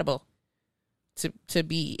compatible to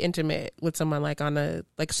be intimate with someone like on a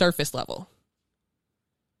like surface level.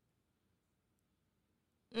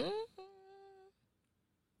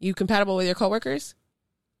 You compatible with your coworkers?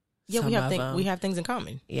 Yeah, we have things in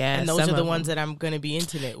common. Yeah, and those are the ones that I'm going to be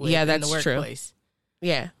intimate with. Yeah, in that's the workplace. True.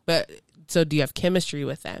 Yeah, but so do you have chemistry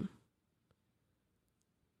with them?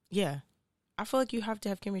 Yeah, I feel like you have to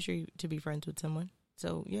have chemistry to be friends with someone.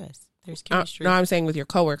 So yes, there's chemistry. No, I'm saying with your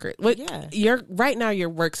coworker. Yeah, right now your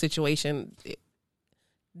work situation.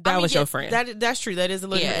 Was your friend. That's true. That is a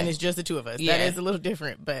little, and it's just the 2 of us. Yeah. That is a little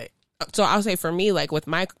different, but so I'll say for me, like with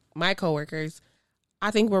my coworkers, I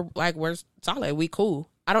think we're solid. We cool.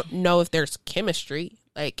 I don't know if there's chemistry.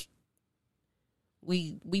 Like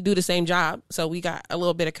we do the same job, so we got a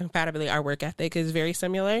little bit of compatibility. Our work ethic is very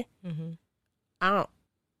similar. Mm-hmm. I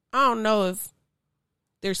don't know if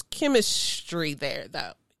there's chemistry there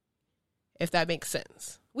though. If that makes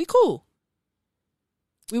sense, we cool.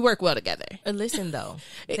 We work well together. Listen though,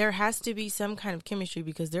 there has to be some kind of chemistry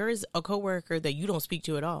because there is a coworker that you don't speak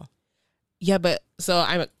to at all. Yeah, but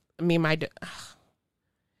so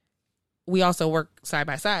we also work side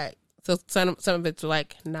by side. So some of it's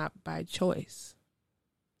like not by choice.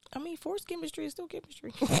 I mean, forced chemistry is still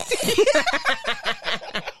chemistry.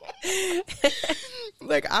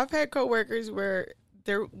 Like I've had coworkers where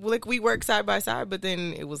they're like we work side by side, but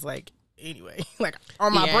then it was like anyway, like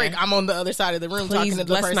on my break, I'm on the other side of the room talking to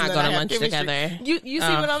the person. Let's not go to lunch chemistry. Together. You see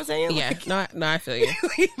what I'm saying? Yeah, like, no, I feel you.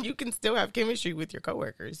 You can still have chemistry with your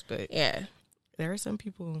coworkers, but yeah, there are some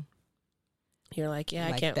people. You're like, yeah,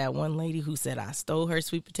 like I can't. That one lady who said I stole her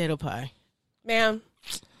sweet potato pie. Ma'am.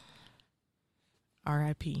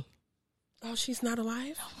 R.I.P. Oh, she's not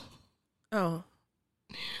alive? Oh.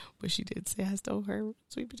 But she did say I stole her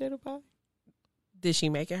sweet potato pie. Did she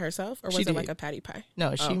make it herself? Or was it like a patty pie?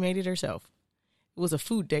 No, she made it herself. It was a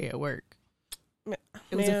food day at work.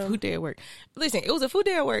 It was a food day at work. Listen, it was a food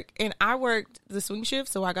day at work, and I worked the swing shift,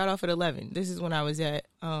 so I got off at 11. This is when I was at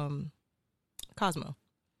Cosmo.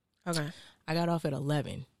 Okay. I got off at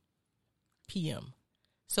 11 p.m.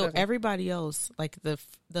 So everybody else, like the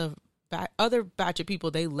other batch of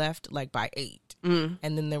people, they left like by 8. And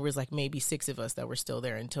then there was like maybe 6 of us that were still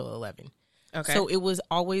there until 11. Okay. So it was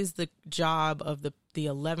always the job of the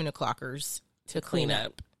 11 o'clockers to clean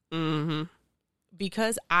up. Mm-hmm.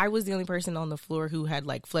 Because I was the only person on the floor who had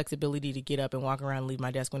like flexibility to get up and walk around and leave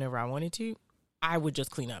my desk whenever I wanted to, I would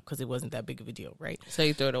just clean up because it wasn't that big of a deal, right? So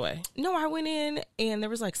you threw it away? No, I went in and there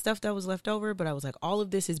was like stuff that was left over, but I was like, all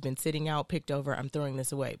of this has been sitting out, picked over, I'm throwing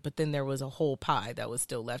this away. But then there was a whole pie that was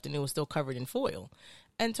still left and it was still covered in foil.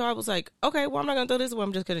 And so I was like, okay, well, I'm not going to throw this away,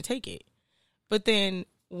 I'm just going to take it. But then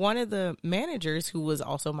one of the managers, who was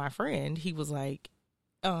also my friend, he was like,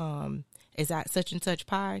 is that such and such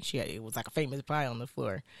pie? It was like a famous pie on the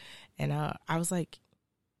floor. And I was like,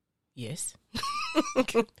 yes.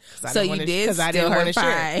 So you did? Because I didn't want to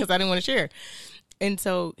share. Because I didn't want to share. And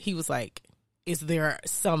so he was like, is there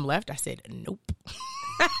some left? I said, nope.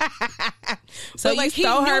 So like, he knew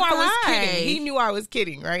I was kidding. He knew I was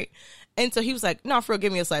kidding, right? And so he was like, no, for real,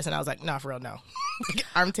 give me a slice. And I was like, no, for real, no.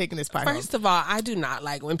 I'm taking this pie First of all, I do not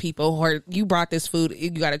like when people you brought this food, you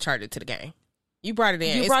got to charge it to the game. You brought it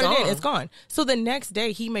in. It's gone. So the next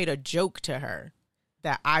day, he made a joke to her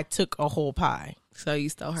that I took a whole pie. So you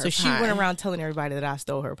stole her pie. So she went around telling everybody that I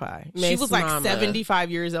stole her pie. Miss She was like Mama.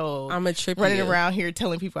 75 years old. I'm a trip running around here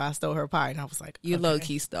telling people I stole her pie. And I was like, you okay.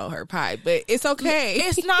 low-key stole her pie, but it's okay.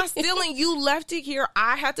 It's not stealing. You left it here.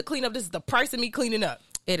 I had to clean up. This is the price of me cleaning up.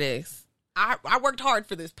 It is. I worked hard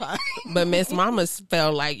for this pie. But Miss Mama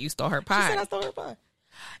felt like you stole her pie. She said I stole her pie.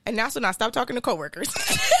 And that's when I stopped talking to coworkers.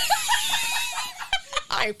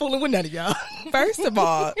 I ain't fooling with none of y'all. First of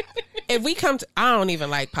all, if we come to, I don't even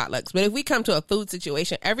like potlucks, but if we come to a food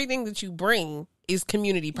situation, everything that you bring is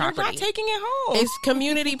community property. You're not taking it home. It's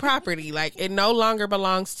community property. Like, it no longer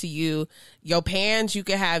belongs to you. Your pans you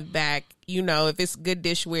can have back. You know, if it's good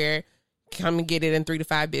dishware, come and get it in 3 to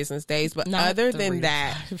 5 business days. But Not other 3 than to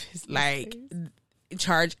that, 5 business like, days.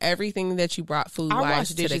 charge everything that you brought food I wise wash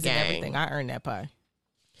to dishes the and game. everything. I earned that pie.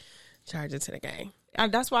 Charge it to the game.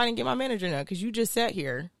 That's why I didn't get my manager now, because you just sat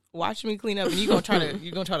here watching me clean up, and you gonna try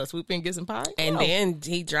to swoop in and get some pie. And No. then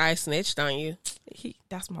he dry snitched on you.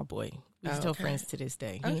 That's my boy. We Oh, still okay. friends to this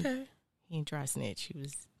day. Okay. He ain't dry snitch. He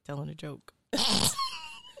was telling a joke.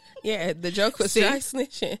 Yeah, the joke was See? dry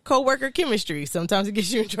snitching. Co-worker chemistry. Sometimes it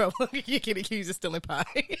gets you in trouble. You get accused of stealing pie.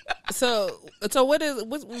 So what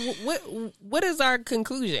is our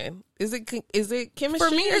conclusion? Is it chemistry?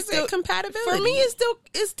 For me, or it's is it compatibility? For me,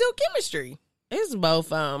 it's still chemistry. It's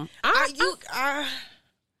both.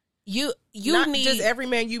 You Not need just every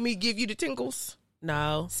man you meet give you the tingles.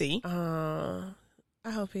 no. See, I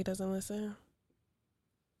hope he doesn't listen.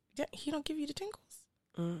 he don't give you the tingles.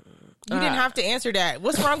 Mm-mm. You didn't have to answer that.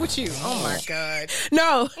 What's wrong with you? Oh my god.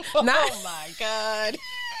 No, not Oh my god.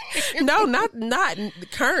 no, not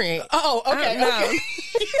current. Oh, okay. No. Okay.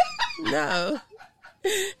 No.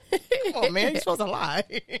 Come on, man. You're supposed to lie.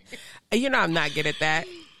 You know I'm not good at that.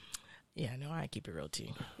 Yeah, no, I keep it real too.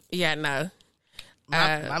 Yeah, no.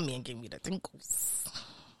 My man gave me the tingles.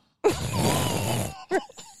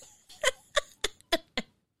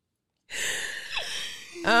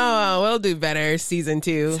 Oh, we'll do better season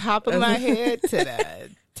 2. Top of my head to the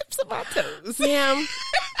tips of my toes. Ma'am.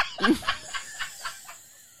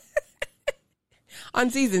 On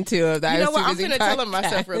season 2 of that. You know what? I'm going to tell him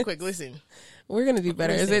myself real quick. Listen. We're going to do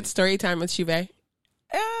better. Is it story time with Shu-Vai?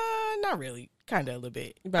 Not really. Kind of a little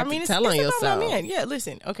bit. You about to it's tell on about yourself. my man. Yeah,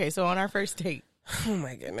 listen. Okay, so on our first date, Oh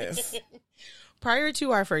my goodness. prior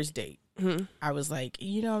to our first date, Mm-hmm. I was like,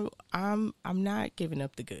 I'm not giving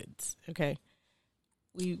up the goods. Okay,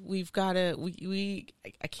 we've got to.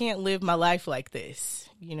 I can't live my life like this.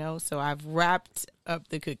 So I've wrapped up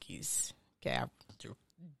the cookies. Okay,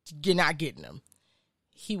 you're not getting them.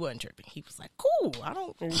 He wasn't tripping. He was like, cool. I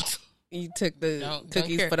don't. You took the Don't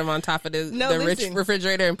cookies, care. put them on top of the listen.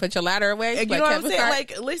 refrigerator and put your ladder away? You know what I'm Kevin saying? Hart?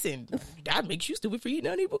 Like, listen, that makes you stupid for eating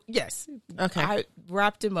honey. Yes. Okay. I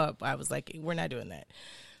wrapped him up. I was like, we're not doing that.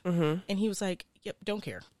 Mm-hmm. And he was like, yep, don't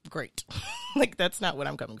care. Great. Like, that's not what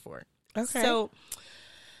I'm coming for. Okay. So,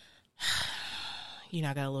 I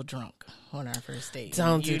got a little drunk on our first date.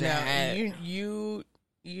 Don't do You know- that. You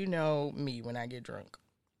know me when I get drunk.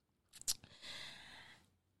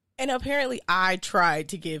 And apparently I tried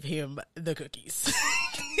to give him the cookies.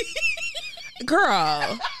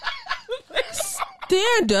 Girl,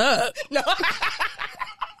 stand up. No.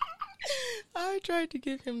 I tried to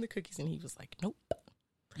give him the cookies and he was like, nope.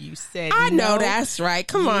 You said I know no. that's right.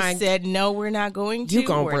 Come You on. said no, we're not going to. You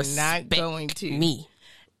gonna we're not respect going to. me.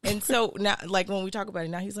 And so now, like when we talk about it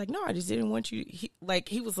now, he's like, no, I just didn't want you. He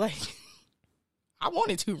was like, I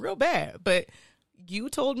wanted to real bad, but you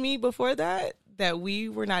told me before that we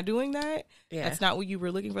were not doing that. Yeah. That's not what you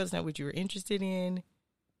were looking for. That's not what you were interested in.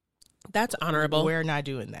 That's honorable. We're not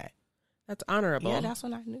doing that. That's honorable. Yeah, that's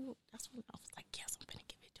when I knew. That's when I was like, yes, I'm gonna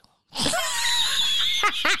give it to him.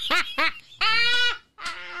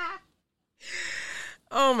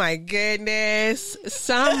 Oh my goodness.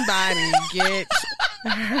 Somebody get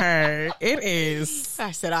her. It is.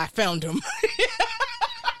 I said I found him.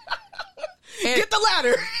 And- Get the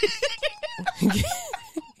ladder.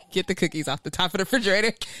 Get the cookies off the top of the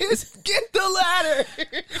refrigerator. Get the ladder.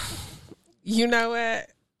 You know what?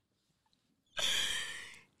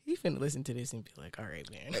 He finna listen to this and be like, all right,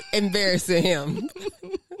 man. Embarrassing him.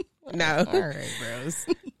 No. All right, bros.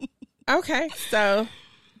 Okay. So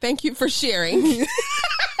thank you for sharing.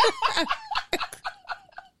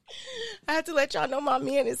 I had to let y'all know my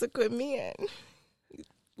man is a good man. He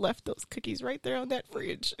left those cookies right there on that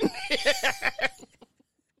fridge.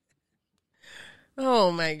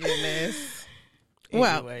 Oh my goodness.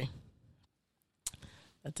 Well, Anyway,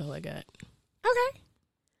 That's all I got. Okay.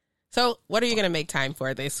 So, what are you going to make time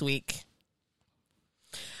for this week?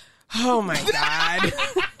 Oh, my God.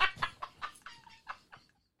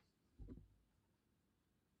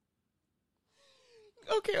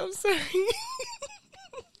 Okay, I'm sorry.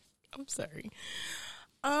 I'm sorry.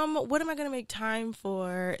 What am I going to make time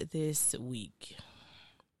for this week?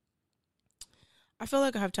 I feel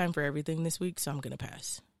like I have time for everything this week, so I'm going to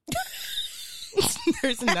pass.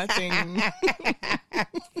 There's nothing.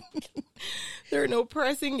 There are no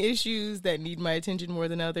pressing issues that need my attention more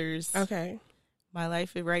than others. Okay. My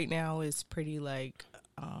life right now is pretty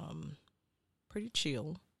pretty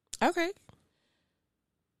chill. Okay.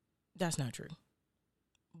 That's not true.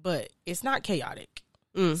 But it's not chaotic.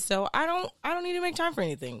 Mm. So I don't need to make time for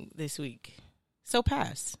anything this week. So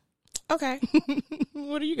pass. Okay.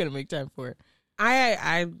 What are you going to make time for?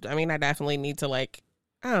 I mean, I definitely need to, like,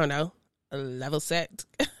 I don't know, a level set.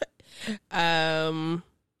 I'd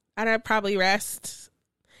probably rest.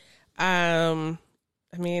 I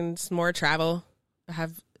mean, it's more travel.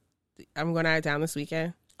 I'm going out of town this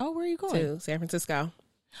weekend. Oh, where are you going? To San Francisco.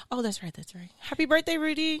 Oh, that's right. That's right. Happy birthday,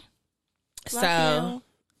 Rudy. So,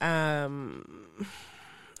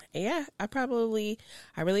 yeah, I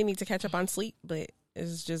really need to catch up on sleep, but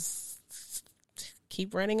it's just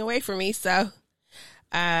keep running away from me. So,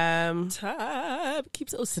 time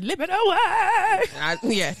keeps on slipping away.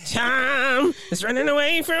 Time is running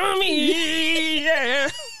away from me. Yeah.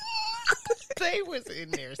 They was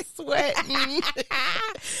in there sweating.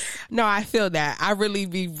 No, I feel that. I really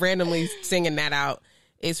be randomly singing that out.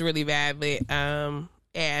 It's really bad, but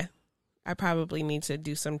yeah, I probably need to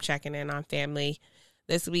do some checking in on family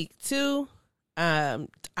this week too. But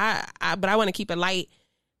I want to keep it light.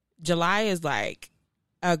 July is like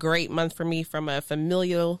a great month for me from a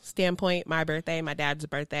familial standpoint. My birthday, my dad's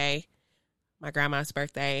birthday, my grandma's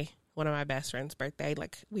birthday, one of my best friend's birthday.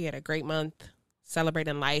 Like, we had a great month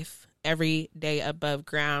celebrating life. Every day above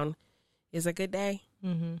ground is a good day.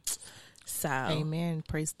 Mm-hmm. So, amen.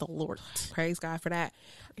 Praise the Lord. Praise God for that.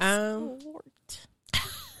 Praise the Lord.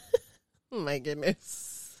 Oh my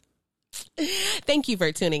goodness. Thank you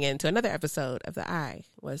for tuning in to another episode of the I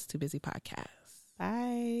Was Too Busy podcast.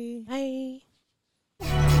 Bye. Bye.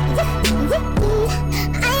 I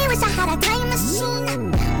wish I had a time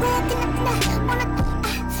machine.